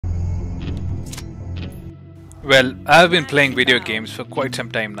Well, I've been playing video games for quite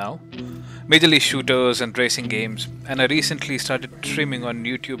some time now, majorly shooters and racing games, and I recently started streaming on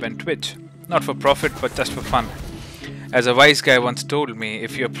YouTube and Twitch. Not for profit, but just for fun. As a wise guy once told me,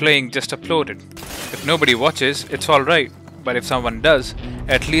 if you're playing, just upload it. If nobody watches, it's alright, but if someone does,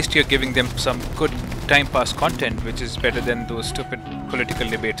 at least you're giving them some good time pass content, which is better than those stupid political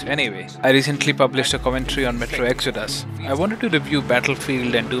debates anyway. I recently published a commentary on Metro Exodus. I wanted to review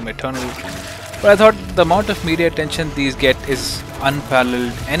Battlefield and Doom Eternal, but I thought the amount of media attention these get is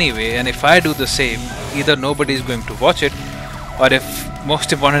unparalleled anyway, and if I do the same, either nobody is going to watch it, or if,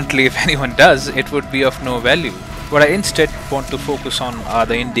 most importantly, if anyone does, it would be of no value. What I instead want to focus on are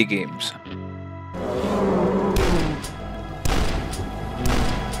the indie games.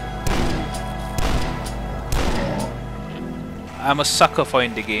 I'm a sucker for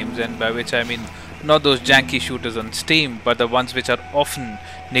indie games, and by which I mean not those janky shooters on Steam, but the ones which are often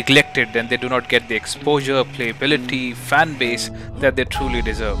neglected and they do not get the exposure, playability, fan base that they truly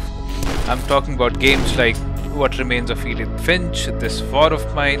deserve. I'm talking about games like What Remains of Edith Finch, This War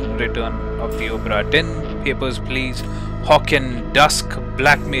of Mine, Return of the Obera Dinn, Papers, Please, Hawken, Dusk,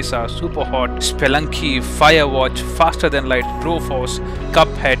 Black Mesa, Superhot, Spelunky, Firewatch, Faster Than Light, Broforce,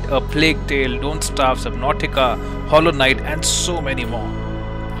 Cuphead, A Plague Tale, Don't Starve, Subnautica, Hollow Knight, and so many more.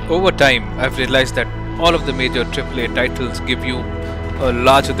 Over time, I've realized that all of the major AAA titles give you a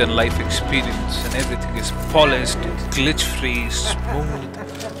larger than life experience, and everything is polished, glitch free,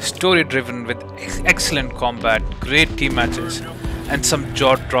 smooth, story driven with excellent combat, great team matches, and some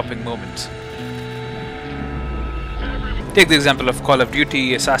jaw dropping moments. Take the example of Call of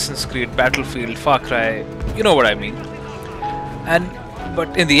Duty, Assassin's Creed, Battlefield, Far Cry, you know what I mean.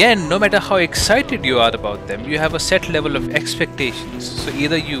 But in the end, no matter how excited you are about them, you have a set level of expectations. So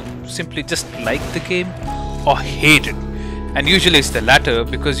either you simply just like the game or hate it. And usually it's the latter,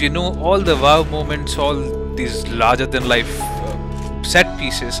 because you know all the wow moments, all these larger than life set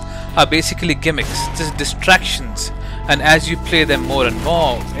pieces are basically gimmicks, just distractions. And as you play them more and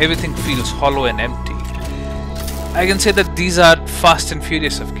more, everything feels hollow and empty. I can say that these are fast and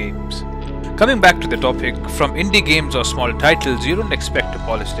furious of games. Coming back to the topic, from indie games or small titles, you don't expect a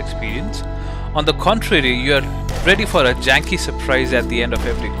polished experience. On the contrary, you are ready for a janky surprise at the end of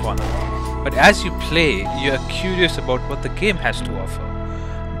every corner. But as you play, you are curious about what the game has to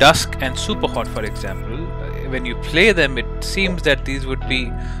offer. Dusk and Superhot, for example, when you play them, it seems that these would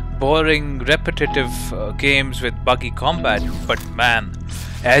be boring, repetitive games with buggy combat, but man,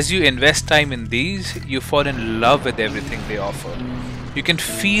 as you invest time in these, you fall in love with everything they offer. You can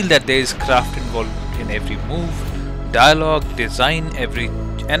feel that there is craft involved in every move, dialogue, design, every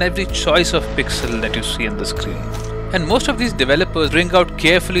choice of pixel that you see on the screen. And most of these developers bring out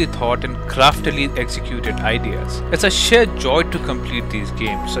carefully thought and craftily executed ideas. It's a sheer joy to complete these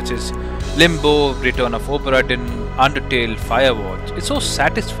games, such as Limbo, Return of Obera Dinn, Undertale, Firewatch. It's so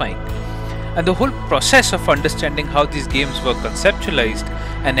satisfying. And the whole process of understanding how these games were conceptualized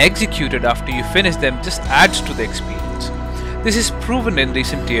and executed after you finish them just adds to the experience. This is proven in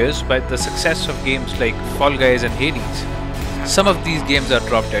recent years by the success of games like Fall Guys and Hades. Some of these games are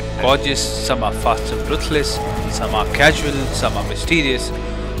drop dead gorgeous, some are fast and ruthless, some are casual, some are mysterious,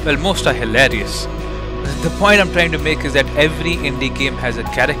 well, most are hilarious. The point I'm trying to make is that every indie game has a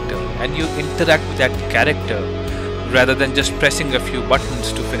character, and you interact with that character rather than just pressing a few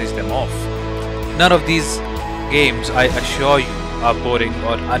buttons to finish them off. None of these games, I assure you, are boring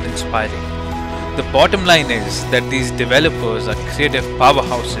or uninspiring. The bottom line is that these developers are creative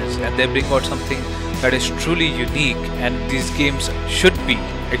powerhouses, and they bring out something that is truly unique, and these games should be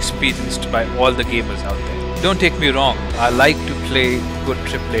experienced by all the gamers out there. Don't take me wrong, I like to play good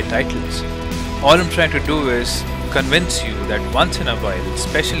AAA titles. All I'm trying to do is convince you that once in a while,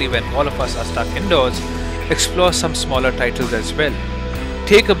 especially when all of us are stuck indoors, explore some smaller titles as well.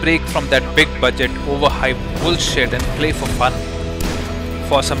 Take a break from that big budget, overhyped bullshit and play for fun.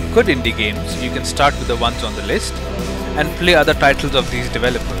 For some good indie games, you can start with the ones on the list and play other titles of these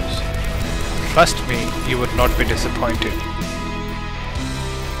developers. Trust me, you would not be disappointed.